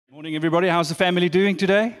Morning, everybody. How's the family doing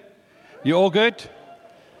today? You all good?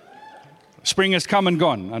 Spring has come and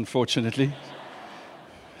gone, unfortunately.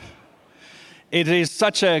 It is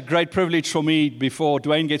such a great privilege for me, before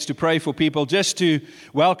Dwayne gets to pray for people, just to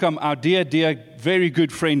welcome our dear, very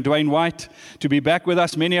good friend, Dwayne White, to be back with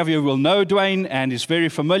us. Many of you will know Dwayne and is very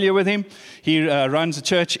familiar with him. He runs a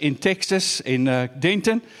church in Texas, in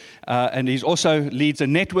Denton. And he also leads a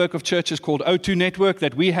network of churches called O2 Network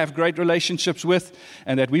that we have great relationships with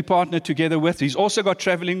and that we partner together with. He's also got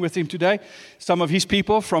traveling with him today some of his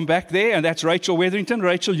people from back there, and that's Rachel Wetherington.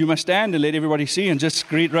 Rachel, you must stand and let everybody see and just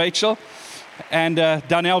greet Rachel. And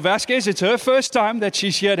Danielle Vasquez, it's her first time that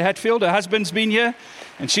she's here at Hatfield. Her husband's been here,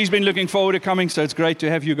 and she's been looking forward to coming, so it's great to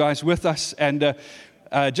have you guys with us. And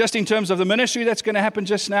just in terms of the ministry that's going to happen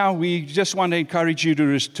just now, we just want to encourage you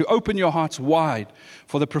to open your hearts wide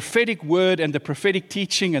for the prophetic word and the prophetic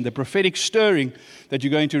teaching and the prophetic stirring that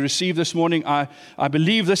you're going to receive this morning. I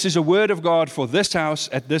believe this is a word of God for this house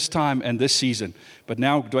at this time and this season. But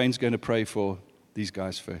now Dwayne's going to pray for these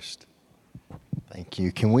guys first. Thank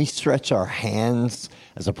you. Can we stretch our hands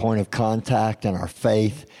as a point of contact and our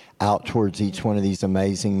faith out towards each one of these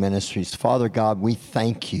amazing ministries? Father God, we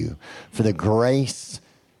thank you for the grace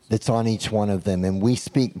that's on each one of them. And we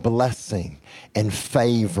speak blessing and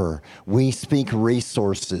favor. We speak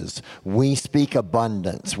resources. We speak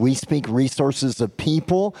abundance. We speak resources of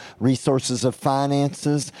people, resources of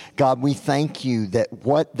finances. God, we thank you that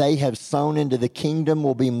what they have sown into the kingdom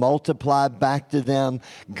will be multiplied back to them.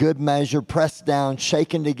 Good measure, pressed down,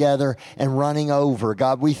 shaken together, and running over.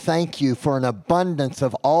 God, we thank you for an abundance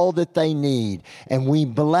of all that they need. And we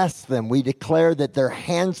bless them. We declare that their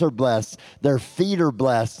hands are blessed. Their feet are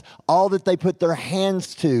blessed. All that they put their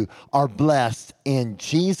hands to are blessed. In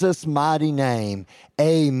Jesus' mighty name,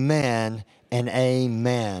 amen and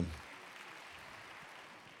amen.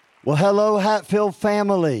 Well, hello, Hatfield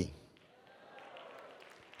family.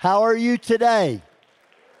 How are you today?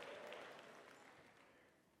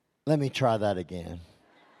 Let me try that again.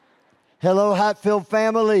 Hello, Hatfield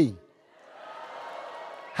family.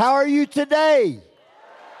 How are you today?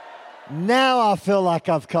 Now I feel like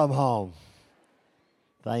I've come home.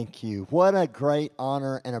 Thank you. What a great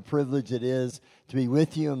honor and a privilege it is to be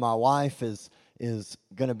with you. And my wife is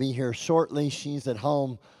going to be here shortly. She's at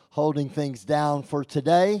home holding things down for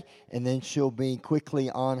today, and then she'll be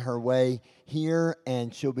quickly on her way here,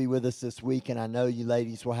 and she'll be with us this week. And I know you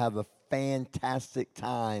ladies will have a fantastic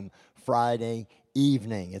time Friday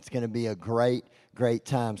evening. It's going to be a great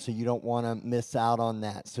time, so you don't want to miss out on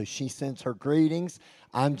that. So she sends her greetings.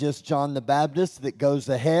 I'm just John the Baptist that goes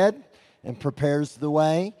ahead and prepares the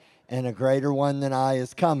way, and a greater one than I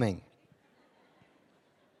is coming.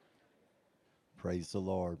 Praise the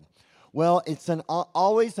Lord. Well, it's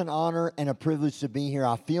always an honor and a privilege to be here.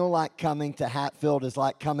 I feel like coming to Hatfield is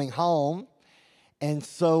like coming home, and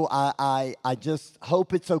so I just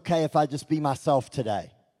hope it's okay if I just be myself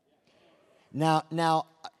today. Now,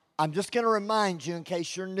 I'm just going to remind you, in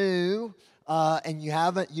case you're new and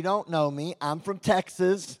you don't know me, I'm from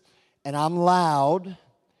Texas, and I'm loud.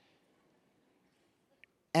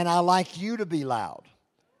 And I like you to be loud.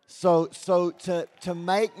 So to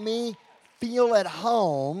make me feel at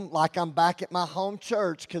home, like I'm back at my home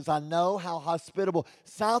church, because I know how hospitable.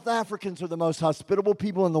 South Africans are the most hospitable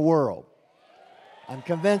people in the world. I'm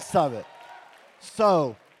convinced of it.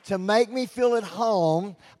 So to make me feel at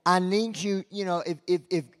home, I need you,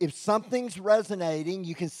 if something's resonating,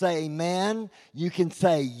 you can say amen. You can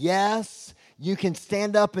say yes. You can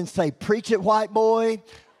stand up and say, preach it, white boy.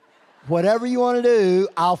 Whatever you want to do,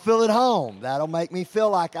 I'll feel at home. That'll make me feel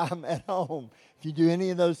like I'm at home if you do any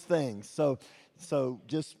of those things. So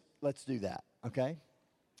just let's do that, okay?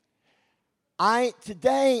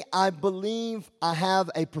 Today, I believe I have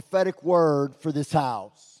a prophetic word for this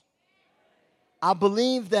house. I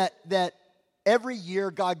believe that every year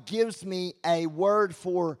God gives me a word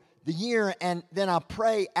for the year, and then I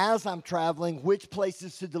pray as I'm traveling which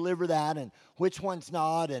places to deliver that and which one's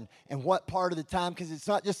not, and what part of the time, because it's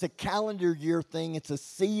not just a calendar year thing, it's a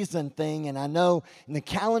season thing. And I know in the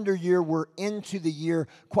calendar year we're into the year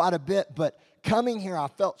quite a bit, but coming here I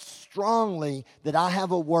felt strongly that I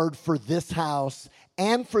have a word for this house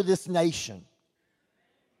and for this nation.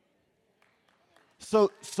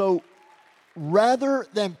 So rather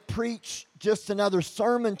than preach just another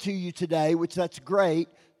sermon to you today, which that's great,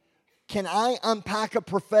 can I unpack a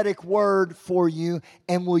prophetic word for you,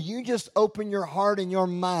 and will you just open your heart and your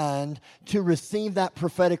mind to receive that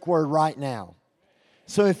prophetic word right now?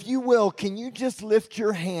 So if you will, can you just lift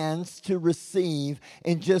your hands to receive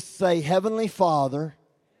and just say, Heavenly Father,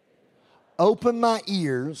 open my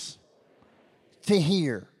ears to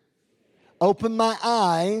hear. Open my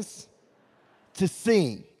eyes to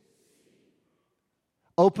see.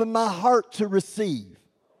 Open my heart to receive.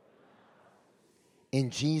 In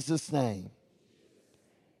Jesus' name,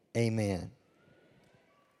 amen.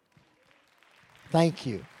 Thank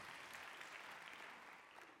you.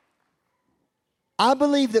 I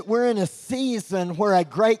believe that we're in a season where a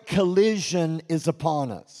great collision is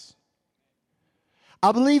upon us.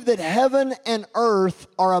 I believe that heaven and earth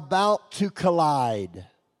are about to collide.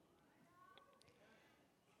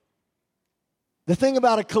 The thing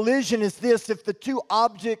about a collision is this: if the two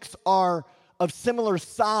objects are of similar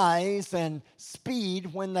size and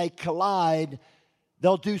speed, when they collide,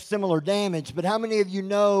 they'll do similar damage. But how many of you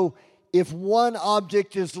know if one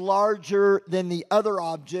object is larger than the other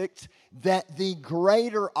object, that the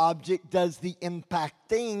greater object does the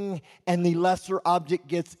impacting and the lesser object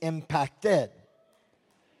gets impacted?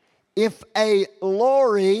 If a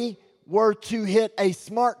lorry were to hit a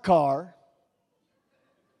smart car,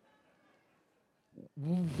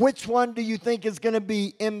 which one do you think is going to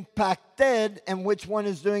be impacted and which one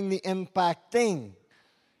is doing the impacting?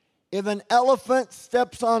 If an elephant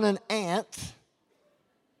steps on an ant,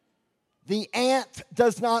 the ant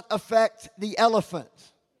does not affect the elephant.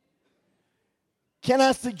 Can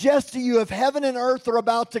I suggest to you, if heaven and earth are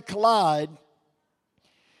about to collide,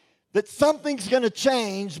 that something's going to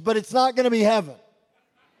change, but it's not going to be heaven?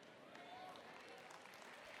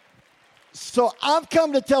 So I've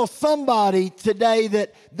come to tell somebody today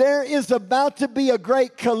that there is about to be a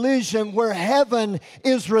great collision where heaven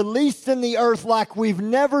is released in the earth like we've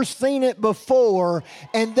never seen it before,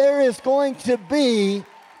 and there is going to be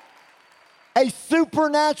a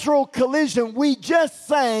supernatural collision. We just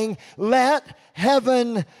sang, "Let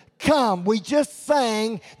heaven come." We just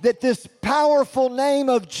sang that this powerful name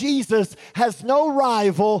of Jesus has no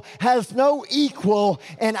rival, has no equal,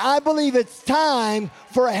 and I believe it's time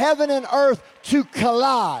for heaven and earth to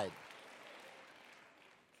collide.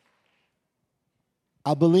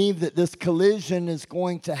 I believe that this collision is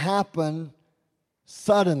going to happen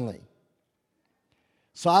suddenly.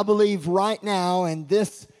 So I believe right now in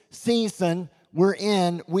this season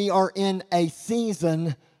we are in a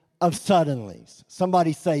season of suddenlies.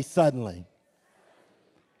 Somebody say suddenly.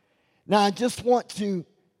 Now, I just want to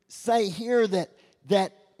say here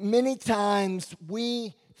that many times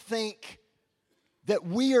we think that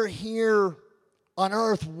we are here on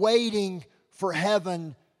earth waiting for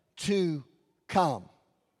heaven to come.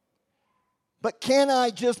 But can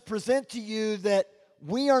I just present to you that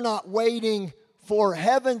we are not waiting for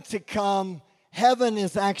heaven to come? Heaven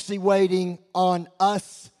is actually waiting on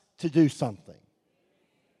us to do something.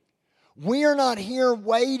 We are not here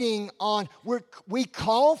waiting on, we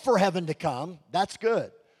call for heaven to come. That's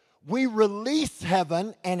good. We release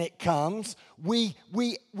heaven and it comes. We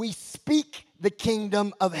speak the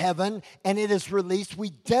kingdom of heaven and it is released.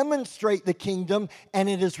 We demonstrate the kingdom and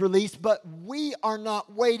it is released. But we are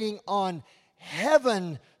not waiting on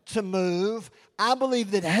heaven to move. I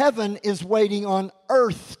believe that heaven is waiting on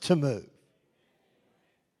earth to move.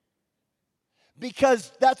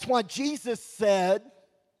 Because that's why Jesus said,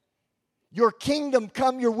 "Your kingdom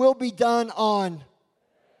come, your will be done on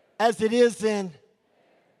as it is in.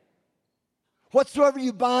 Whatsoever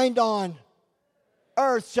you bind on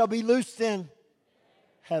earth shall be loosed in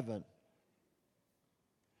heaven."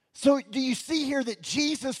 So do you see here that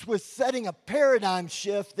Jesus was setting a paradigm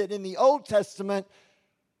shift, that in the Old Testament,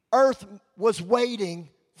 earth was waiting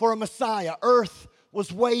for a Messiah. Earth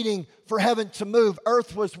was waiting for heaven to move.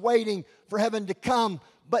 Earth was waiting for heaven to come.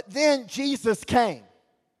 But then Jesus came.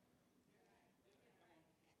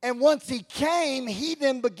 And once he came, he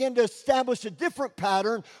then began to establish a different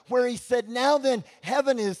pattern where he said, now then,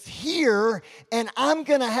 heaven is here, and I'm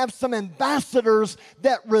going to have some ambassadors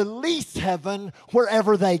that release heaven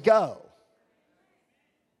wherever they go.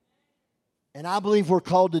 And I believe we're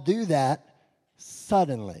called to do that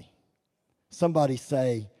suddenly. Somebody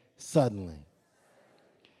say, suddenly.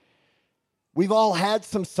 We've all had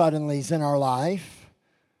some suddenlies in our life.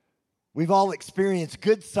 We've all experienced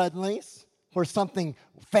good suddenlies where something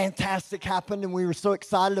fantastic happened and we were so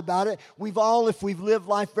excited about it. We've all, if we've lived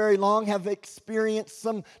life very long, have experienced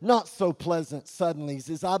some not so pleasant suddenlies.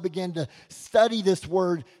 As I began to study this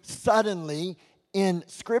word suddenly in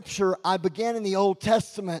Scripture, I began in the Old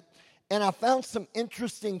Testament and I found some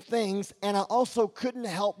interesting things, and I also couldn't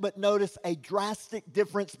help but notice a drastic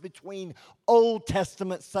difference between Old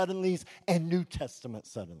Testament suddenlies and New Testament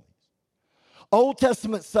suddenlies. Old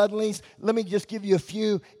Testament suddenlies, let me just give you a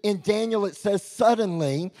few. In Daniel, it says,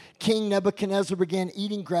 suddenly King Nebuchadnezzar began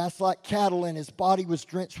eating grass like cattle, and his body was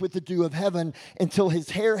drenched with the dew of heaven until his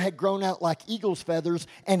hair had grown out like eagle's feathers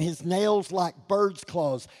and his nails like bird's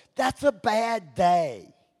claws. That's a bad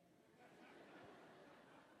day.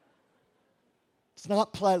 It's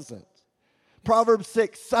not pleasant. Proverbs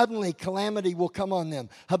 6, suddenly calamity will come on them.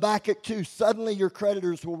 Habakkuk 2, suddenly your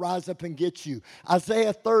creditors will rise up and get you.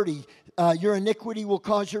 Isaiah 30, your iniquity will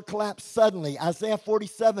cause your collapse suddenly. Isaiah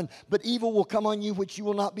 47, but evil will come on you which you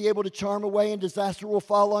will not be able to charm away, and disaster will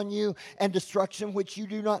fall on you, and destruction which you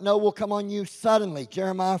do not know will come on you suddenly.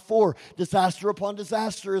 Jeremiah 4, disaster upon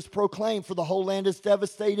disaster is proclaimed, for the whole land is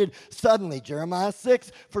devastated suddenly. Jeremiah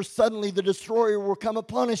 6, for suddenly the destroyer will come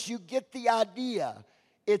upon us. You get the idea.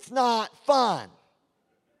 It's not fun.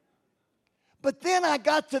 But then I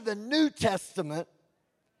got to the New Testament,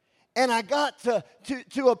 and I got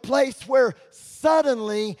to a place where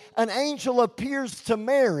suddenly an angel appears to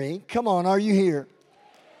Mary. Come on, are you here?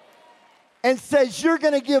 And says, you're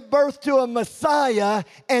going to give birth to a Messiah,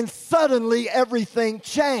 and suddenly everything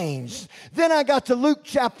changed. Then I got to Luke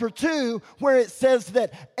chapter 2, where it says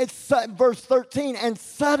that, it's verse 13, and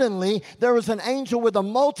suddenly there was an angel with a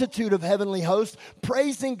multitude of heavenly hosts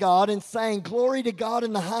praising God and saying, glory to God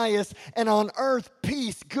in the highest, and on earth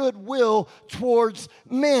peace, goodwill towards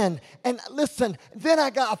men. And listen, then I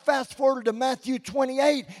fast forward to Matthew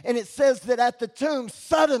 28, and it says that at the tomb,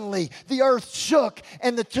 suddenly the earth shook,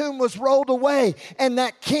 and the tomb was rolled away, and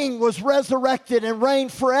that king was resurrected and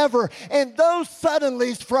reigned forever. And those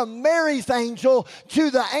suddenlies, from Mary's angel to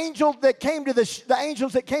the angel that came to the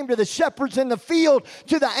angels that came to the shepherds in the field,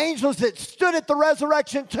 to the angels that stood at the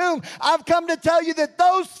resurrection tomb, I've come to tell you that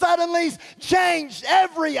those suddenlies changed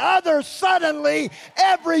every other suddenly.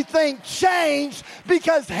 Everything changed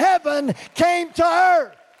because heaven came to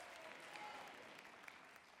earth.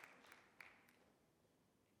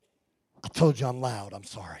 I told you I'm loud. I'm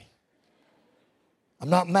sorry. I'm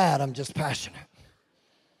not mad, I'm just passionate.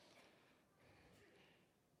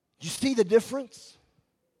 You see the difference?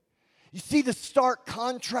 You see the stark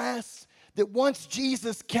contrast that once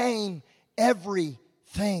Jesus came,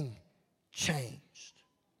 everything changed.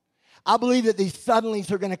 I believe that these suddenlies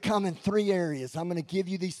are going to come in three areas. I'm going to give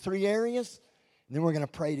you these three areas, and then we're going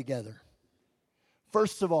to pray together.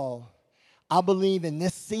 First of all, I believe in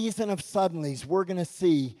this season of suddenlies, we're going to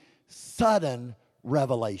see sudden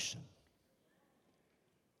revelation.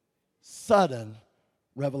 Sudden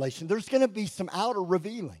revelation. There's going to be some outer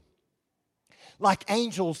revealing, like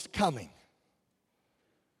angels coming.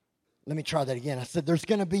 Let me try that again. I said there's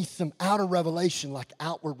going to be some outer revelation, like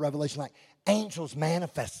outward revelation, like angels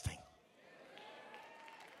manifesting.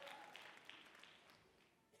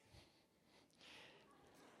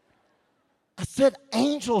 I said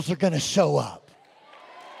angels are going to show up.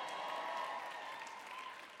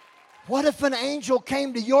 What if an angel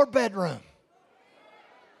came to your bedroom?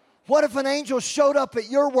 What if an angel showed up at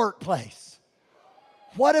your workplace?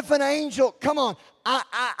 What if an angel, come on,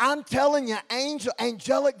 I'm telling you,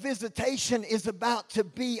 angelic visitation is about to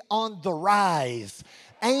be on the rise.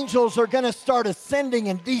 Angels are going to start ascending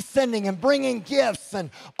and descending and bringing gifts,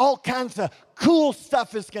 and all kinds of cool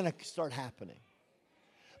stuff is going to start happening.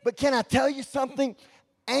 But can I tell you something?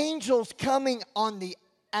 Angels coming on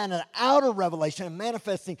an outer revelation and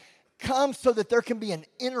manifesting come so that there can be an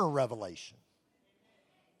inner revelation.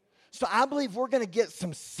 So I believe we're going to get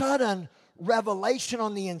some sudden revelation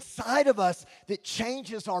on the inside of us that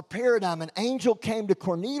changes our paradigm. An angel came to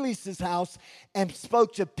Cornelius' house and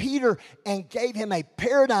spoke to Peter and gave him a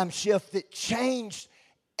paradigm shift that changed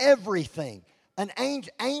everything. An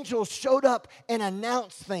angel showed up and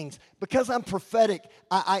announced things. Because I'm prophetic,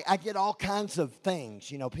 I get all kinds of things.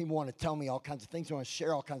 You know, people want to tell me all kinds of things. They want to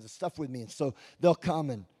share all kinds of stuff with me. And so they'll come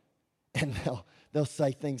and they'll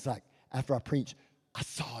say things like, after I preach, I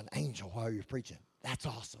saw an angel while you were preaching. That's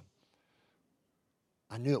awesome.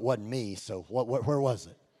 I knew it wasn't me, so where was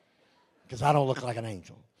it? Because I don't look like an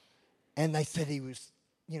angel. And they said he was,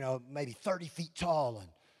 maybe 30 feet tall and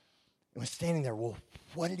was standing there. Well,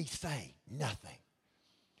 what did he say? Nothing.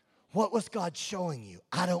 What was God showing you?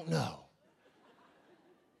 I don't know.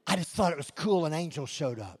 I just thought it was cool an angel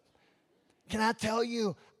showed up. Can I tell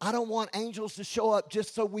you, I don't want angels to show up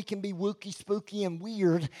just so we can be wooky, spooky, and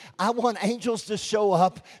weird. I want angels to show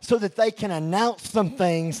up so that they can announce some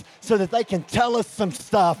things, so that they can tell us some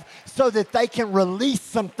stuff, so that they can release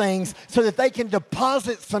some things, so that they can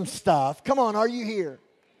deposit some stuff. Come on, are you here?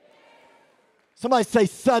 Somebody say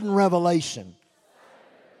sudden revelation.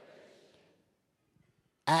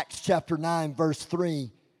 Acts chapter 9, verse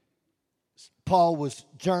 3. Paul was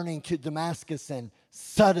journeying to Damascus, and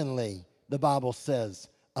suddenly the Bible says,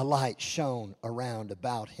 a light shone around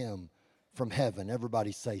about him from heaven.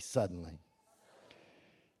 Everybody say suddenly.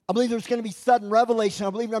 I believe there's going to be sudden revelation. I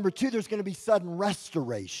believe, number two, there's going to be sudden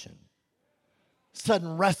restoration.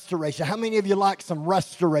 Sudden restoration. How many of you like some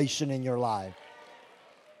restoration in your life?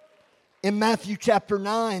 In Matthew chapter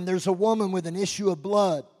 9, there's a woman with an issue of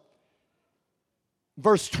blood.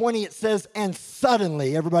 Verse 20, it says, and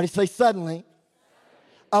suddenly, everybody say suddenly,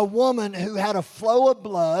 a woman who had a flow of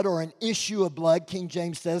blood or an issue of blood, King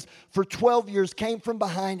James says, for 12 years came from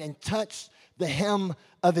behind and touched the hem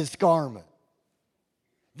of his garment.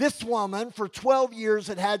 This woman, for 12 years,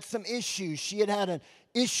 had had some issues. She had had an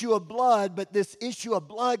issue of blood, but this issue of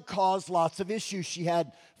blood caused lots of issues. She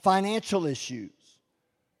had financial issues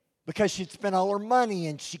because she'd spent all her money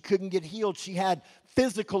and she couldn't get healed. She had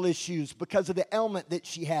physical issues because of the ailment that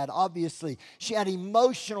she had, obviously. She had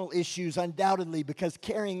emotional issues, undoubtedly, because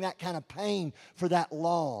carrying that kind of pain for that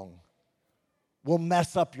long will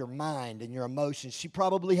mess up your mind and your emotions. She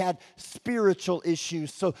probably had spiritual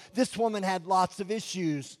issues. So this woman had lots of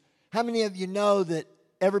issues. How many of you know that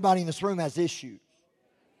everybody in this room has issues?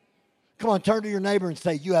 Come on, turn to your neighbor and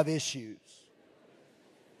say, you have issues.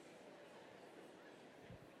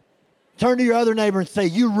 Turn to your other neighbor and say,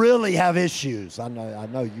 you really have issues. I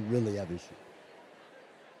know you really have issues.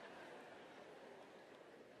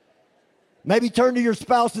 Maybe turn to your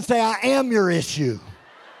spouse and say, I am your issue.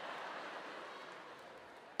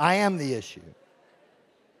 I am the issue.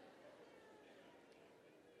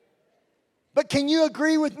 But can you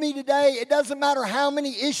agree with me today? It doesn't matter how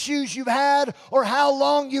many issues you've had or how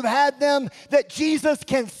long you've had them, that Jesus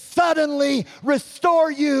can suddenly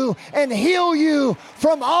restore you and heal you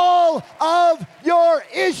from all of your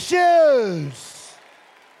issues.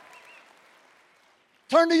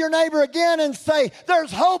 Turn to your neighbor again and say,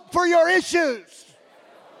 there's hope for your issues.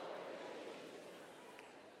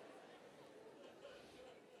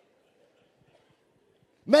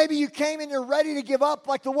 Maybe you came and you're ready to give up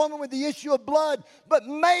like the woman with the issue of blood, but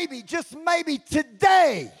maybe, just maybe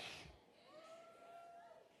today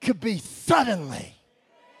could be suddenly.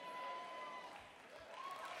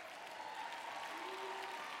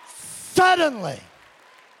 Suddenly.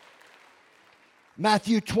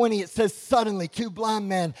 Matthew 20, it says, suddenly 2 blind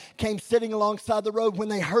men came sitting alongside the road. When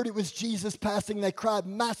they heard it was Jesus passing, they cried,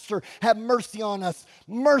 Master, have mercy on us.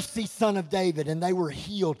 Mercy, Son of David. And they were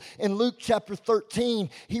healed. In Luke chapter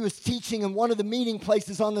 13, he was teaching in one of the meeting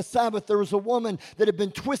places on the Sabbath. There was a woman that had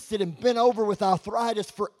been twisted and bent over with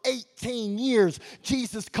arthritis for 18 years.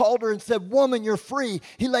 Jesus called her and said, woman, you're free.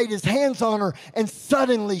 He laid his hands on her, and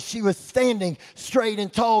suddenly she was standing straight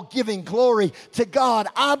and tall, giving glory to God.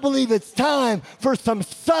 I believe it's time for some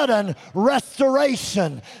sudden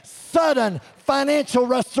restoration, sudden financial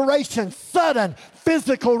restoration, sudden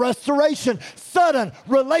physical restoration, sudden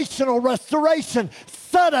relational restoration,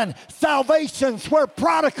 sudden salvations where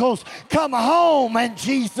prodigals come home in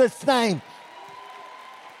Jesus' name.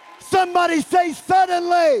 Somebody say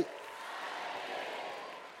suddenly.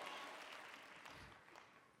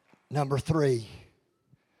 Number 3,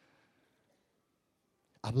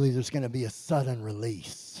 I believe there's going to be a sudden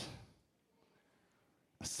release.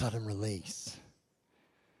 A sudden release.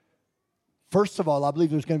 First of all, I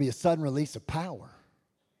believe there's going to be a sudden release of power.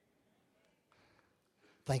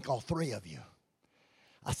 Thank all 3 of you.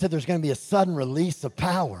 I said there's going to be a sudden release of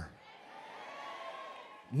power.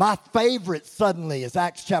 My favorite suddenly is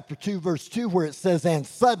Acts chapter 2, verse 2, where it says, and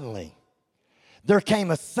suddenly there came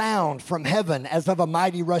a sound from heaven as of a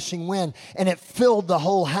mighty rushing wind, and it filled the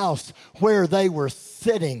whole house where they were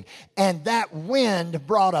sitting. And that wind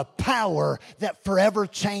brought a power that forever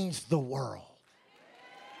changed the world.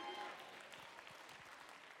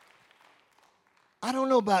 I don't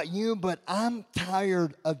know about you, but I'm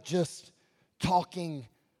tired of just talking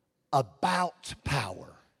about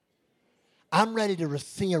power. I'm ready to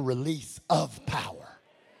see a release of power.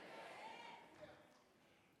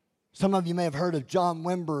 Some of you may have heard of John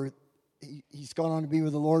Wimber. He's gone on to be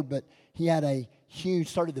with the Lord, but he had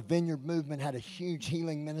started the Vineyard movement, had a huge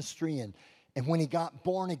healing ministry. And when he got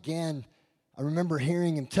born again, I remember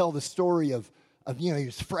hearing him tell the story of he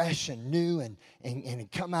was fresh and new and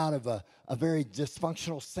he'd come out of a very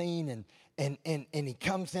dysfunctional scene and he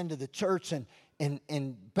comes into the church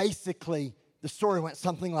and basically the story went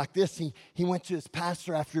something like this. He went to his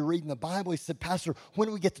pastor after reading the Bible. He said, Pastor, when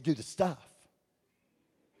do we get to do the stuff?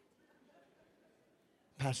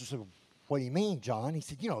 Pastor said, what do you mean, John? He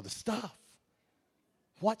said, the stuff.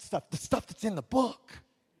 What stuff? The stuff that's in the book.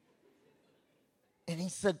 And he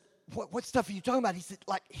said, what stuff are you talking about? He said,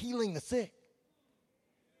 like healing the sick,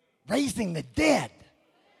 raising the dead,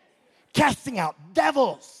 casting out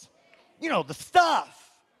devils. The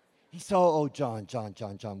stuff. He said, oh, John,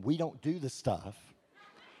 we don't do the stuff.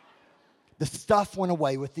 The stuff went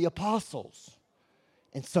away with the apostles.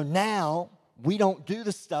 And so now we don't do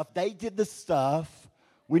the stuff. They did the stuff.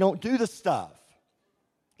 We don't do the stuff.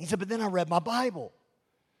 He said, but then I read my Bible.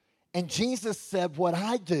 And Jesus said, what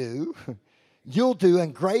I do, you'll do,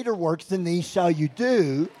 and greater works than these shall you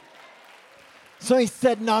do. So he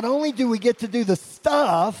said, not only do we get to do the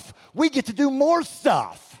stuff, we get to do more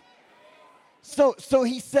stuff. So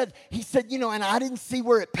he said, and I didn't see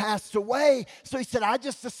where it passed away. So he said, I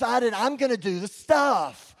just decided I'm going to do the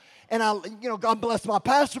stuff. And God bless my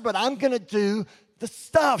pastor, but I'm going to do the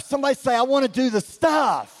stuff. Somebody say, I want to do the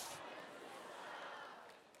stuff.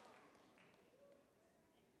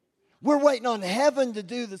 We're waiting on heaven to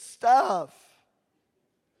do the stuff.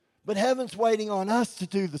 But heaven's waiting on us to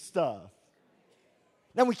do the stuff.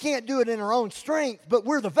 Now, we can't do it in our own strength, but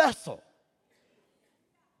we're the vessel.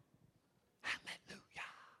 Hallelujah.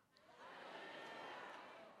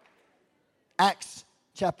 Acts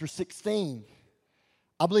chapter 16.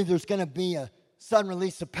 I believe there's going to be a sudden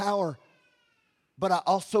release of power, but I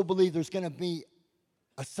also believe there's going to be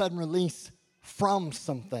a sudden release from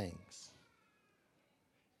some things.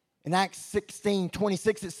 In Acts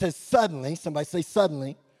 16:26, it says, suddenly, somebody say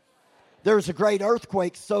suddenly, there was a great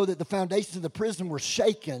earthquake so that the foundations of the prison were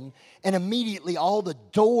shaken, and immediately all the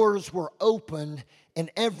doors were opened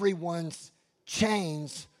and everyone's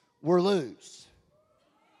chains were loose.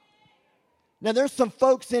 Now, there's some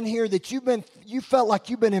folks in here that you felt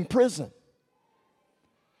like you've been in prison.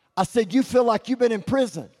 I said, you feel like you've been in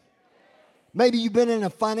prison. Maybe you've been in a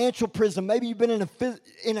financial prison. Maybe you've been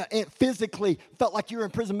physically felt like you were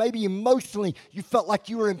in prison. Maybe emotionally you felt like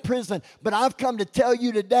you were in prison. But I've come to tell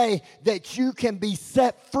you today that you can be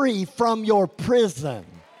set free from your prison.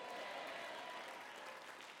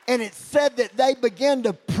 And it said that they began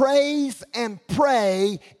to praise and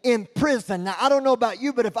pray in prison. Now, I don't know about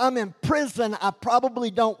you, but if I'm in prison, I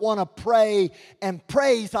probably don't want to pray and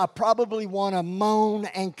praise. I probably want to moan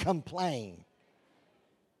and complain.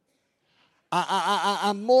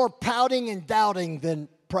 I'm more pouting and doubting than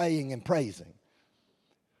praying and praising.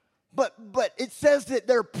 But it says that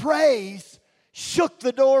their praise shook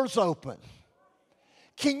the doors open.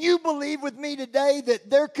 Can you believe with me today that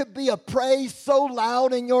there could be a praise so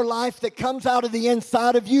loud in your life that comes out of the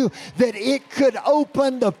inside of you that it could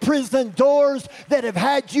open the prison doors that have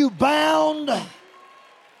had you bound?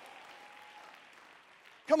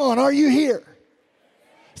 Come on, are you here?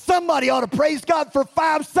 Somebody ought to praise God for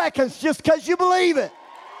 5 seconds just because you believe it.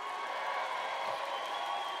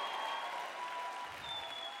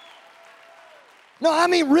 No, I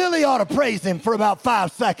mean really ought to praise Him for about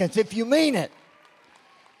 5 seconds if you mean it.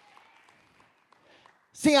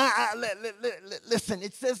 See, listen,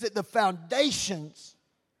 it says that the foundations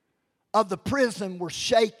of the prison were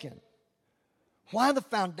shaken. Why the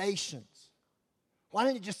foundations? Why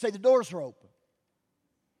didn't it just say the doors were open?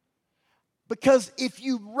 Because if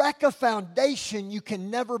you wreck a foundation, you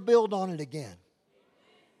can never build on it again.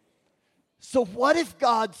 So what if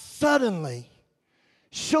God suddenly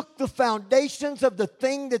shook the foundations of the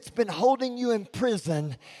thing that's been holding you in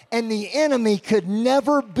prison, and the enemy could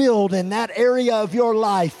never build in that area of your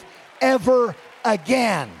life ever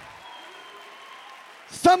again?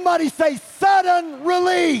 Somebody say sudden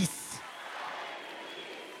release.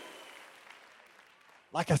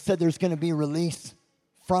 Like I said, there's going to be a release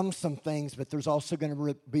from some things, but there's also going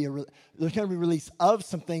to be there's going to be release of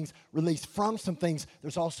some things, release from some things.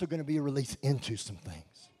 There's also going to be a release into some things.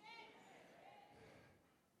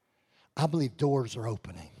 I believe doors are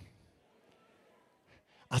opening.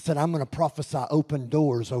 I said, I'm going to prophesy open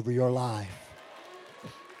doors over your life.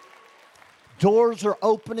 Doors are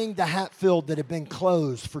opening to Hatfield that have been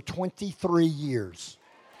closed for 23 years.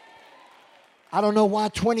 I don't know why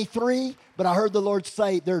 23, but I heard the Lord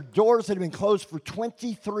say there are doors that have been closed for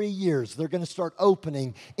 23 years. They're going to start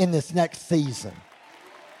opening in this next season.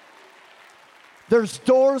 There's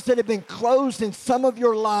doors that have been closed in some of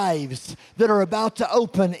your lives that are about to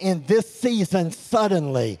open in this season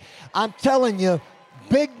suddenly. I'm telling you,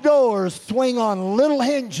 big doors swing on little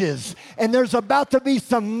hinges, and there's about to be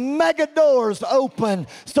some mega doors open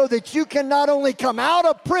so that you can not only come out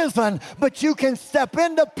of prison, but you can step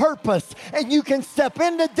into purpose, and you can step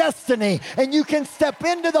into destiny, and you can step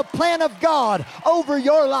into the plan of God over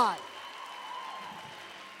your life.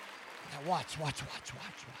 Now watch.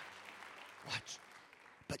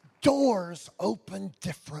 But doors open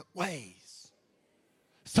different ways.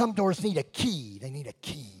 Some doors need a key. They need a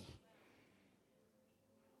key.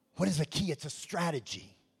 What is a key? It's a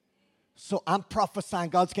strategy. So I'm prophesying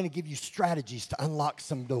God's going to give you strategies to unlock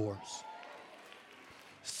some doors.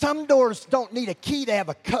 Some doors don't need a key, they have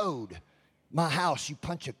a code. My house, you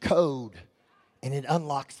punch a code and it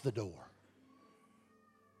unlocks the door.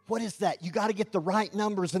 What is that? You got to get the right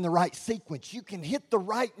numbers in the right sequence. You can hit the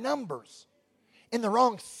right numbers in the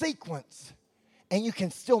wrong sequence and you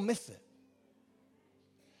can still miss it.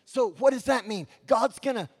 So what does that mean?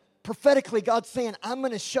 Prophetically, God's saying, I'm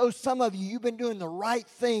going to show some of you, you've been doing the right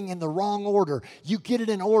thing in the wrong order. You get it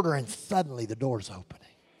in order and suddenly the door's opening.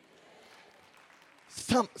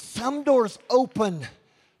 Some doors open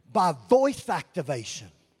by voice activation.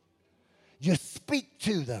 You speak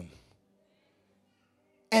to them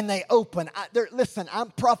and they open. Listen, I'm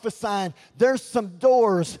prophesying. There's some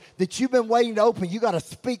doors that you've been waiting to open. You got to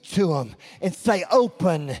speak to them and say,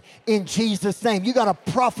 open in Jesus' name. You got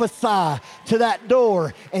to prophesy to that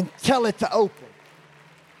door and tell it to open.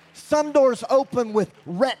 Some doors open with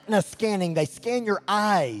retina scanning. They scan your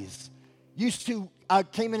eyes. I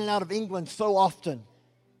came in and out of England so often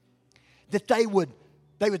that they would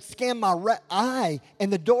scan my eye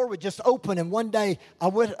and the door would just open. And one day I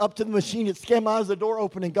went up to the machine, it scanned my eyes, the door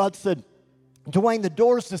opened, and God said, Dwayne, the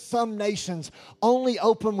doors to some nations only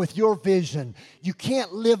open with your vision. You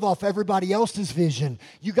can't live off everybody else's vision.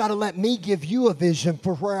 You got to let me give you a vision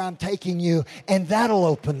for where I'm taking you, and that'll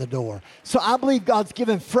open the door. So I believe God's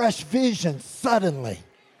given fresh vision suddenly.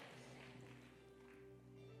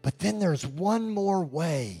 But then there's one more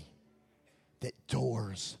way that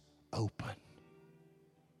doors open.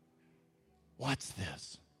 What's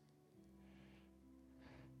this?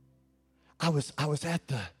 I was at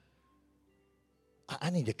the, I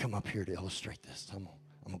need to come up here to illustrate this. I'm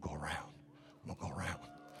going to go around. I'm going to go around.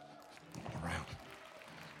 Go around.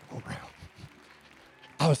 Go around.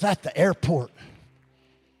 I was at the airport,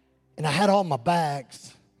 and I had all my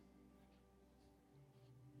bags.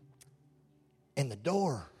 And the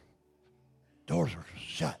doors were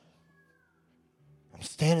shut. I'm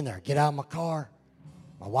standing there, get out of my car.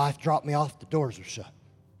 My wife dropped me off, the doors were shut.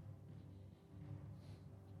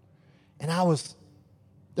 And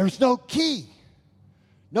there's no key,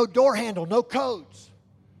 no door handle, no codes.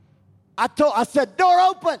 I said, door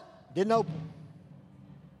open. Didn't open.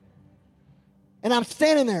 And I'm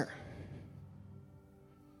standing there.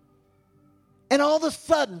 And all of a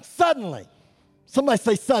sudden, suddenly, somebody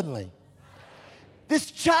say suddenly,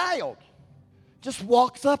 this child just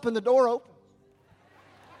walks up and the door opens.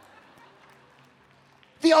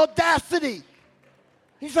 The audacity.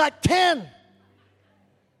 He's like 10.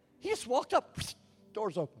 He just walked up,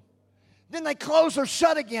 doors open. Then they close or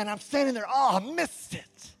shut again. I'm standing there, I missed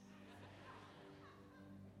it.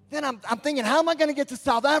 Then I'm thinking, how am I going to get to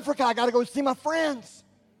South Africa? I got to go see my friends.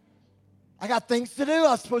 I got things to do.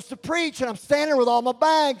 I was supposed to preach, and I'm standing there with all my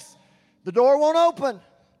bags. The door won't open.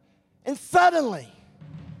 And suddenly,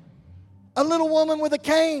 a little woman with a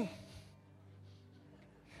cane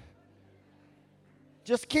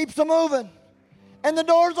just keeps them moving. And the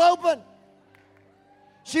door's open.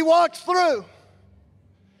 She walks through.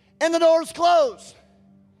 And the door's closed.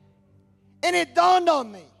 And it dawned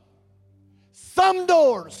on me. Some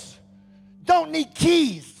doors don't need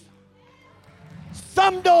keys.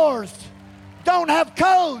 Some doors don't have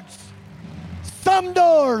codes. Some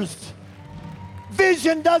doors,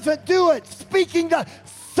 vision doesn't do it.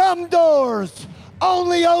 Some doors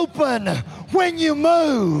only open when you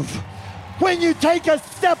move. When you take a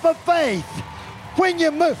step of faith, when you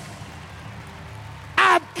move.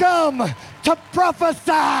 I've come to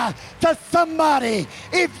prophesy to somebody.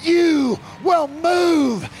 If you will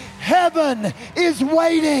move, heaven is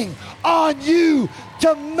waiting on you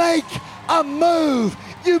to make a move.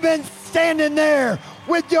 You've been standing there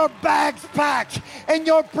with your bags packed and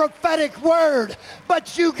your prophetic word,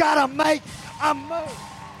 but you got to make a move.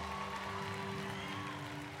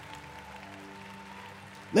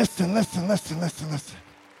 Listen.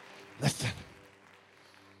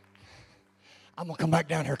 I'm going to come back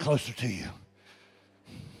down here closer to you.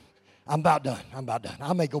 I'm about done.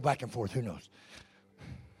 I may go back and forth. Who knows?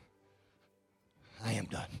 I am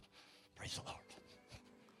done. Praise the Lord.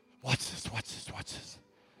 Watch this.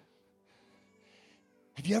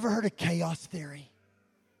 Have you ever heard of chaos theory?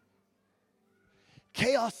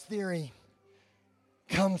 Chaos theory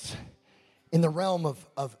comes in the realm of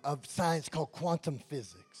science called quantum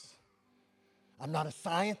physics. I'm not a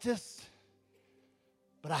scientist,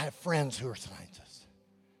 but I have friends who are scientists.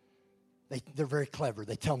 They're very clever.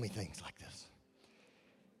 They tell me things like this.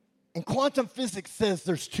 And quantum physics says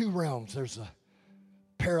there's two realms. There's a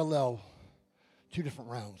parallel, two different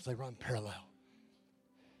realms. They run parallel.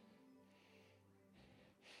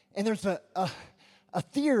 And there's a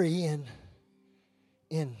theory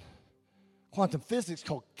in quantum physics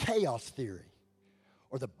called chaos theory,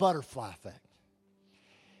 or the butterfly effect.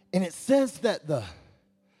 And it says that the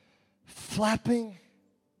flapping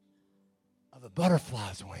of a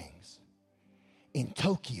butterfly's wings in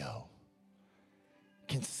Tokyo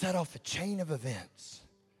can set off a chain of events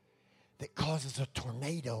that causes a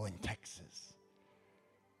tornado in Texas.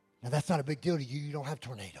 Now, that's not a big deal to you. You don't have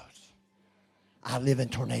tornadoes. I live in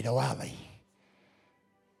Tornado Alley.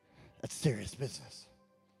 That's serious business.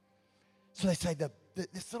 So they say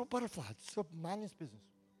this little butterfly, it's so mind his business.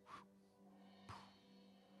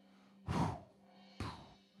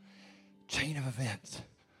 Chain of events.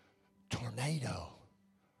 Tornado.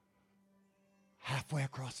 Halfway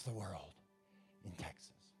across the world in Texas.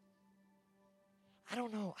 I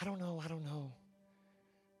don't know,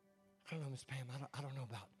 Miss Pam. I don't know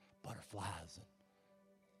about butterflies in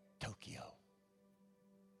Tokyo.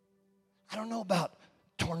 I don't know about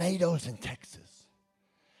tornadoes in Texas.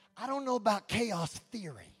 I don't know about chaos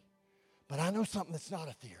theory, but I know something that's not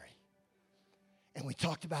a theory. And we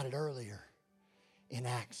talked about it earlier in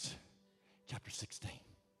Acts chapter 16.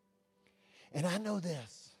 And I know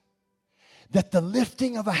this, that the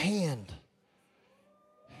lifting of a hand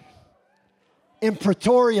in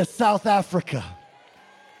Pretoria, South Africa,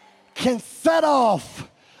 can set off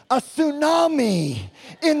a tsunami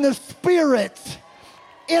in the spirit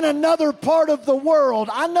in another part of the world.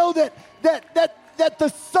 I know that the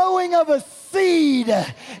sowing of a seed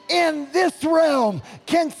in this realm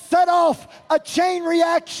can set off a chain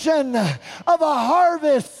reaction of a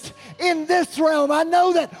harvest in this realm. I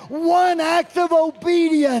know that one act of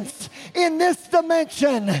obedience in this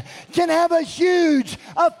dimension can have a huge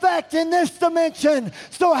effect in this dimension.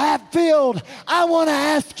 So Hatfield, I want to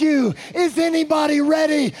ask you, is anybody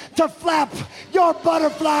ready to flap your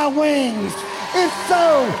butterfly wings? If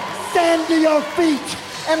so, stand to your feet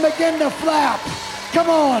and begin to flap. Come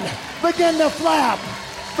on, begin to flap.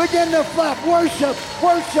 Begin to flap. Worship,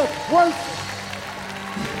 worship, worship.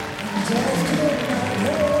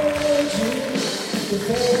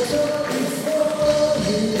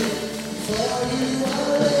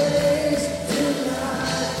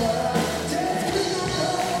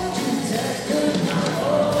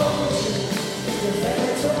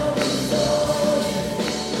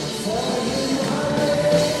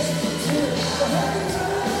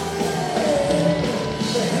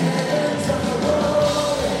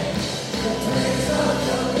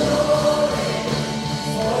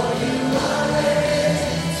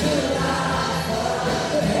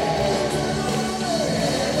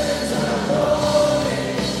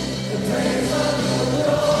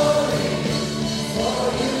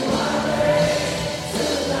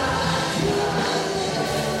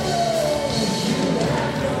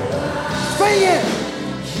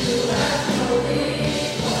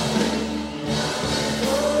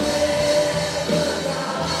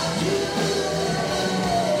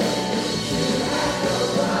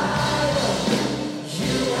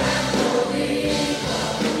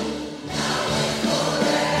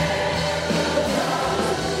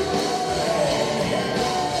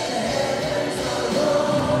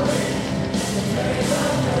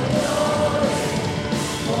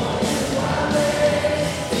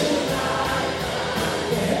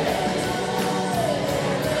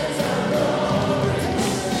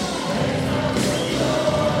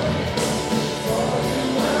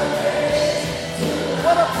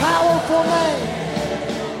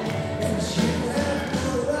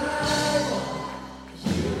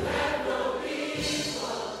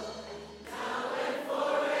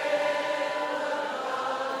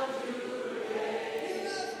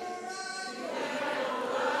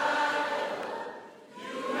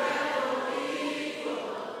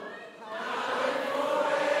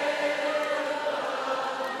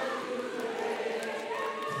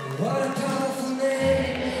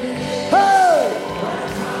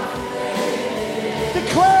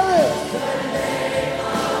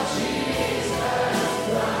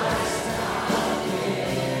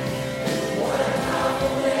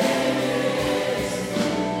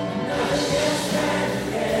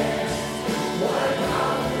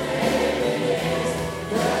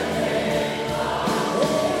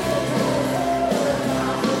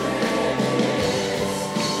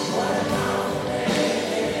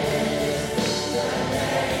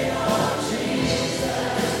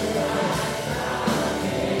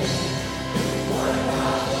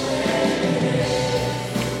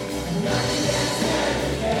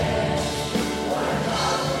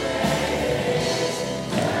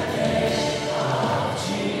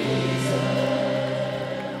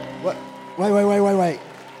 Wait.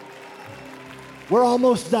 We're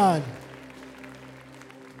almost done.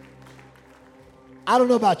 I don't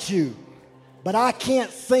know about you, but I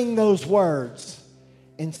can't sing those words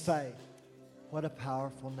and say, What a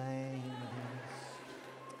powerful name it is.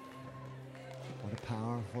 What a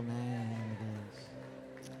powerful name it is.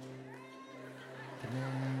 The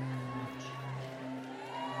name of Jesus.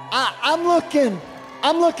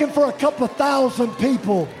 I'm looking for a couple thousand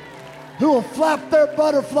people who will flap their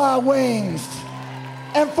butterfly wings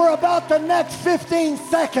and for about the next 15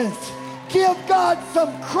 seconds give God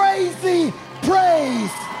some crazy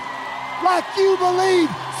praise like you believe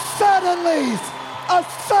suddenly, a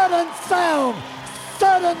sudden sound,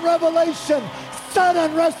 sudden revelation,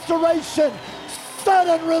 sudden restoration,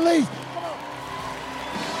 sudden release.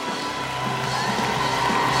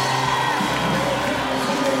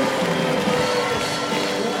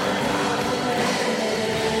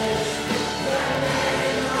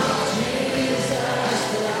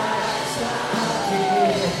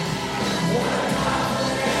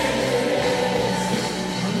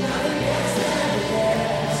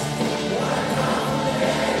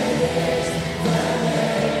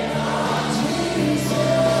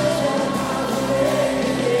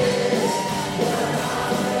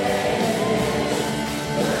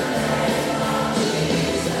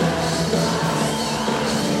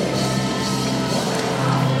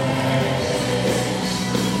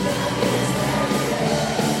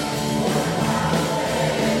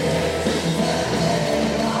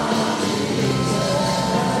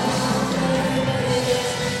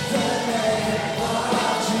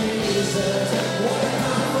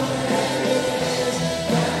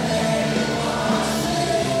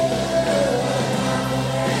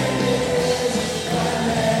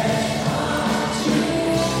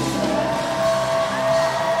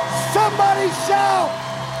 Somebody shout!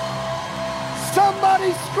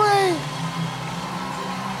 Somebody scream!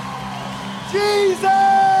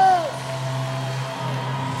 Jesus!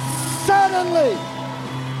 Suddenly!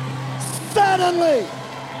 Suddenly!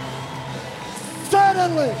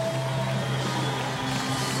 Suddenly!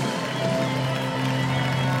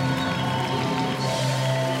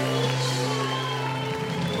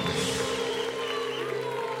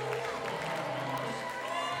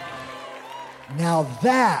 Now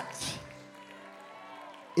that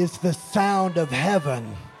is the sound of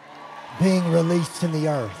heaven being released in the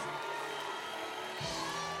earth.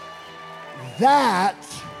 That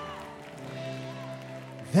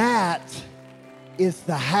is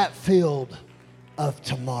the Hatfield of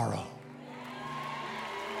tomorrow.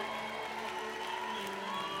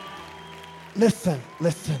 Listen.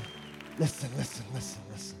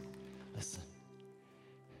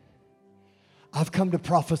 I've come to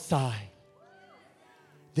prophesy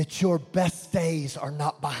that your best days are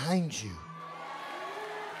not behind you.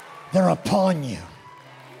 They're upon you.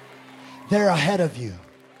 They're ahead of you.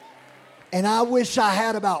 And I wish I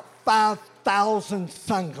had about 5,000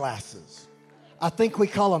 sunglasses. I think we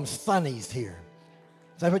call them sunnies here.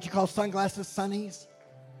 Is that what you call sunglasses, sunnies?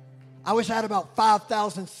 I wish I had about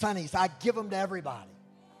 5,000 sunnies. I'd give them to everybody.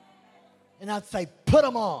 And I'd say, put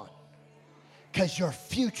them on, because your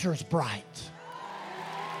future's bright.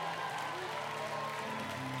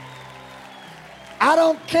 I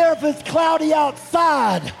don't care if it's cloudy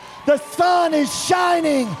outside. The sun is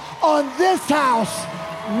shining on this house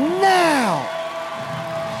now.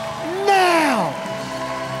 Now.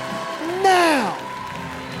 Now.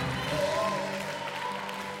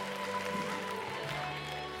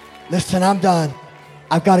 Listen, I'm done.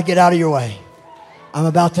 I've got to get out of your way. I'm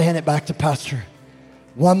about to hand it back to Pastor.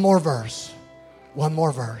 One more verse. One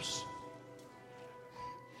more verse.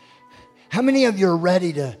 How many of you are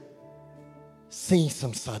ready to see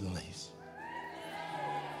some suddenlies?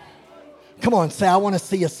 Come on, say, I want to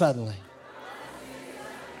see a suddenly.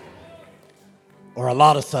 Or a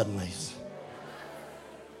lot of suddenlies.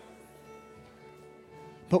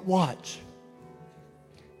 But watch.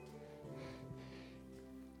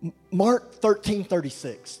 Mark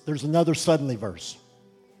 13:36. There's another suddenly verse.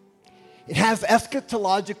 It has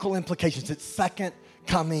eschatological implications. It's second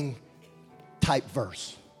coming type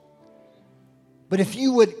verse. But if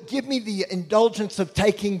you would give me the indulgence of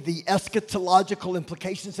taking the eschatological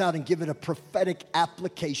implications out and give it a prophetic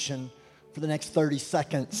application for the next 30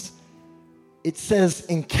 seconds, it says,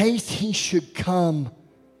 in case he should come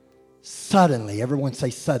suddenly, everyone say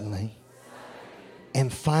suddenly,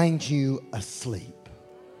 and find you asleep.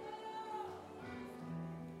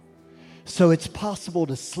 So it's possible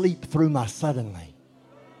to sleep through my suddenly.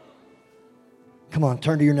 Come on,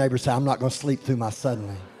 turn to your neighbor and say, I'm not going to sleep through my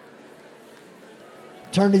suddenly.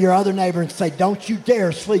 Turn to your other neighbor and say, don't you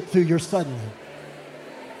dare sleep through your suddenly.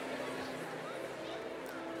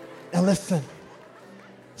 Now listen,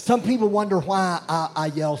 some people wonder why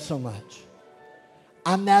I yell so much.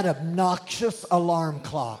 I'm that obnoxious alarm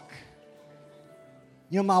clock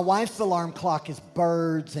You know, my wife's alarm clock is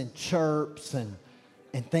birds and chirps and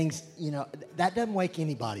things, you know, that doesn't wake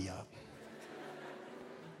anybody up.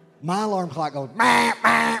 My alarm clock goes, bah,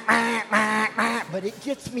 bah, bah, bah, bah, but it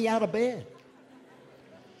gets me out of bed.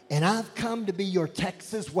 And I've come to be your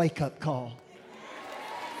Texas wake-up call.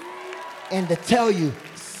 And to tell you,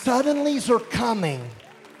 suddenlies are coming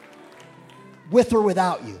with or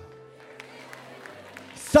without you.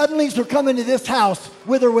 Suddenlies are coming to this house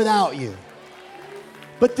with or without you.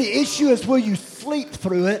 But the issue is, will you sleep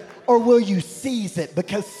through it or will you seize it?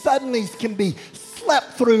 Because suddenlies can be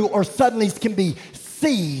slept through or suddenlies can be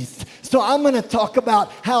seized. So I'm going to talk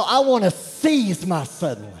about how I want to seize my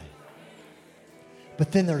suddenly.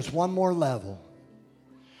 But then there's one more level.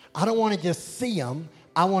 I don't want to just see them.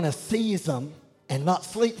 I want to seize them and not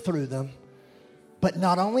sleep through them. But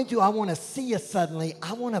not only do I want to see a suddenly,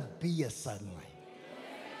 I want to be a suddenly.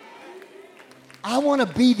 I want to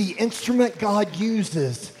be the instrument God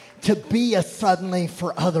uses to be a suddenly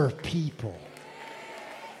for other people.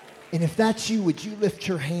 And if that's you, would you lift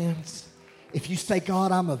your hands? If you say,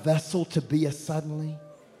 God, I'm a vessel to be a suddenly.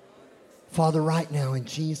 Father, right now in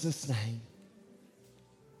Jesus' name,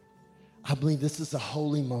 I believe this is a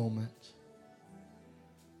holy moment.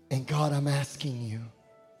 And God, I'm asking you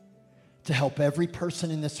to help every person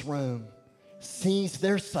in this room seize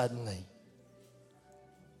their suddenly,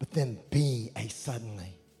 but then be a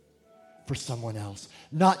suddenly for someone else.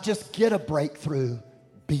 Not just get a breakthrough,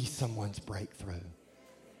 be someone's breakthrough.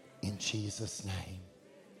 In Jesus' name.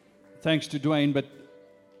 Thanks to Dwayne, but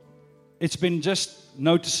it's been just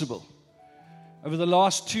noticeable over the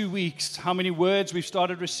last 2 weeks how many words we've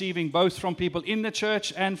started receiving, both from people in the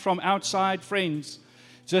church and from outside friends,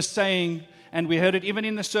 just saying, and we heard it even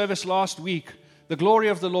in the service last week, the glory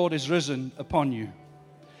of the Lord is risen upon you.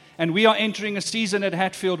 And we are entering a season at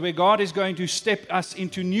Hatfield where God is going to step us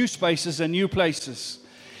into new spaces and new places.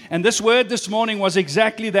 And this word this morning was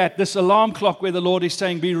exactly that, this alarm clock where the Lord is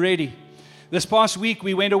saying, be ready. This past week,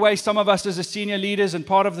 we went away, some of us as senior leaders, and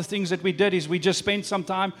part of the things that we did is we just spent some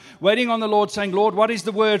time waiting on the Lord, saying, Lord, what is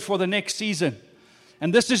the word for the next season?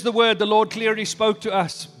 And this is the word the Lord clearly spoke to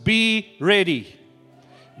us. Be ready.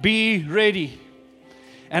 Be ready.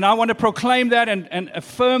 And I want to proclaim that and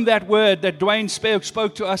affirm that word that Dwayne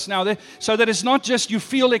spoke to us now, so that it's not just you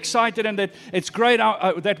feel excited and that it's great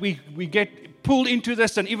that we get pulled into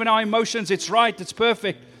this, and even our emotions, it's right, it's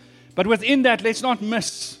perfect. But within that, let's not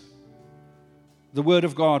miss the word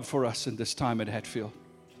of God for us in this time at Hatfield.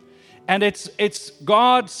 And it's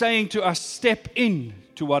God saying to us, step in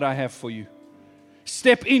to what I have for you.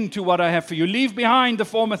 Step into what I have for you. Leave behind the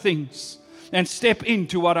former things and step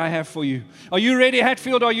into what I have for you. Are you ready,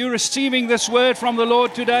 Hatfield? Are you receiving this word from the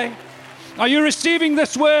Lord today? Are you receiving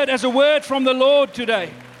this word as a word from the Lord today?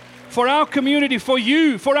 For our community, for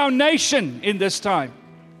you, for our nation in this time.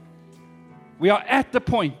 We are at the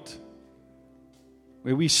point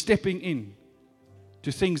where we're stepping in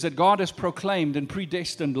to things that God has proclaimed and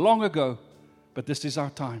predestined long ago. But this is our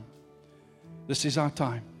time. This is our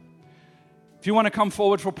time. If you want to come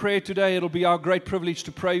forward for prayer today, it'll be our great privilege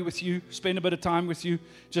to pray with you, spend a bit of time with you,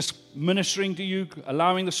 just ministering to you,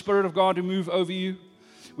 allowing the Spirit of God to move over you.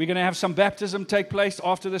 We're going to have some baptism take place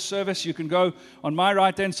after this service. You can go on my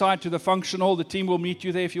right-hand side to the function hall. The team will meet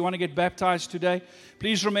you there if you want to get baptized today.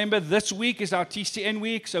 Please remember, this week is our TCN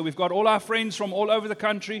week, so we've got all our friends from all over the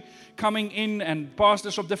country coming in, and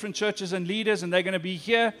pastors from different churches and leaders, and they're going to be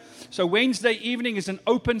here. So Wednesday evening is an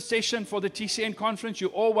open session for the TCN conference.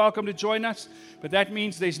 You're all welcome to join us, but that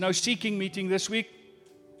means there's no seeking meeting this week.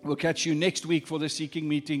 We'll catch you next week for the seeking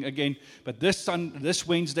meeting again, but this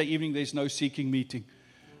Wednesday evening, there's no seeking meeting.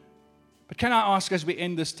 But can I ask, as we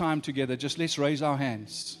end this time together, just let's raise our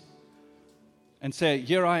hands and say,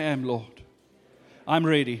 here I am, Lord. I'm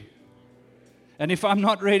ready. And if I'm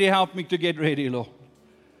not ready, help me to get ready, Lord.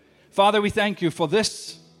 Father, we thank you for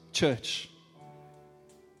this church,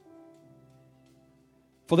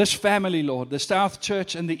 for this family, Lord, the South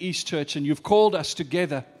Church and the East Church, and you've called us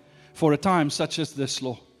together for a time such as this,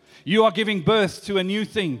 Lord. You are giving birth to a new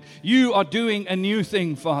thing. You are doing a new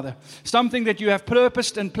thing, Father. Something that you have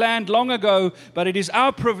purposed and planned long ago, but it is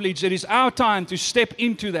our privilege, it is our time to step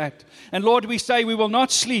into that. And Lord, we say we will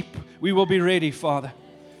not sleep. We will be ready, Father.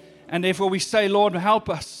 And therefore we say, Lord, help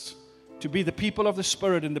us to be the people of the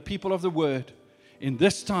Spirit and the people of the Word in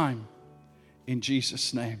this time, in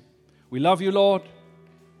Jesus' name. We love you, Lord.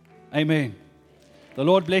 Amen. The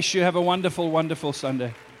Lord bless you. Have a wonderful, wonderful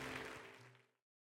Sunday.